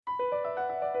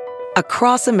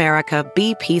Across America,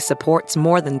 BP supports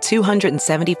more than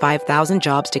 275,000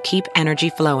 jobs to keep energy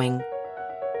flowing.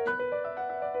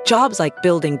 Jobs like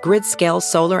building grid-scale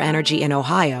solar energy in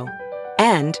Ohio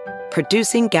and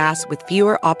producing gas with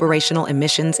fewer operational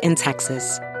emissions in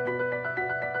Texas.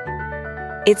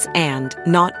 It's and,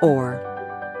 not or.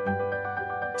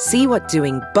 See what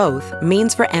doing both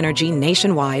means for energy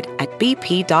nationwide at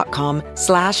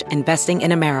bp.com/investing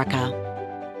in America.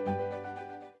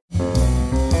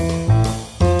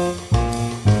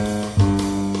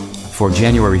 For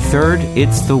January 3rd,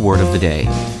 it's the Word of the Day.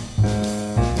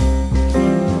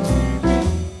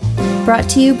 Brought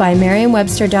to you by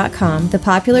Merriam-Webster.com, the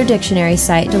popular dictionary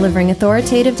site delivering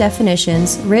authoritative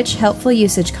definitions, rich, helpful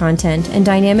usage content, and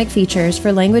dynamic features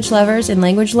for language lovers and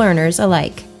language learners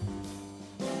alike.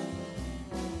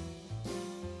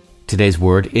 Today's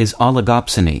word is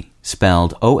oligopsony,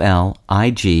 spelled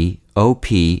O-L-I-G-O-P-S-O-N-Y.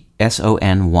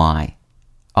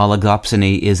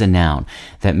 Oligopsony is a noun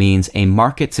that means a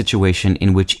market situation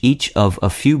in which each of a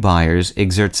few buyers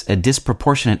exerts a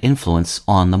disproportionate influence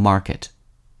on the market.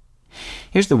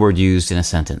 Here's the word used in a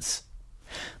sentence.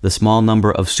 The small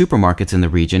number of supermarkets in the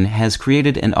region has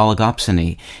created an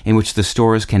oligopsony in which the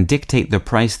stores can dictate the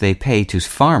price they pay to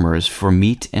farmers for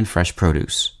meat and fresh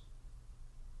produce.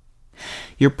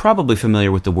 You're probably familiar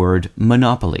with the word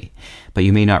monopoly, but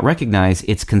you may not recognize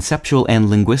its conceptual and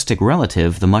linguistic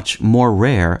relative, the much more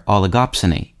rare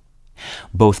oligopsony.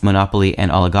 Both monopoly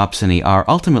and oligopsony are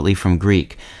ultimately from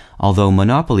Greek, although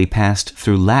monopoly passed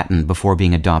through Latin before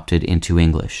being adopted into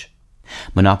English.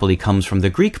 Monopoly comes from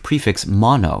the Greek prefix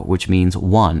mono, which means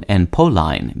one, and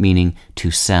pōlein, meaning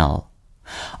to sell.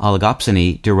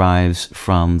 Oligopsony derives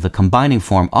from the combining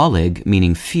form olig,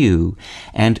 meaning few,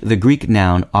 and the Greek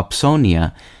noun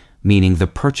opsōnia, meaning the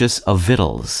purchase of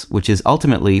victuals, which is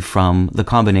ultimately from the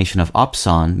combination of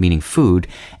opson, meaning food,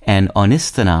 and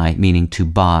ōneisthai, meaning to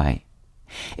buy.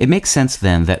 It makes sense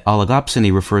then that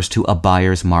oligopsony refers to a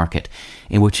buyer's market,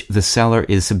 in which the seller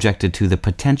is subjected to the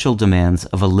potential demands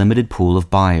of a limited pool of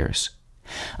buyers.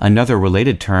 Another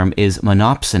related term is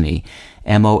monopsony,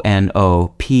 M-O-N-O-P-S-O-N-Y,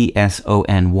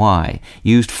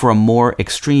 used for a more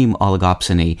extreme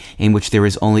oligopsony in which there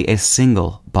is only a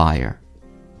single buyer.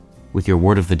 With your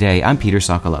word of the day, I'm Peter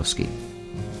Sokolowski.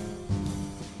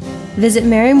 Visit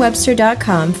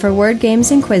Merriam-Webster.com for word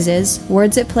games and quizzes,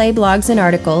 words at play blogs and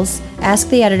articles, Ask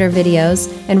the Editor videos,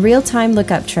 and real-time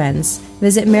lookup trends.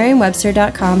 Visit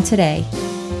Merriam-Webster.com today.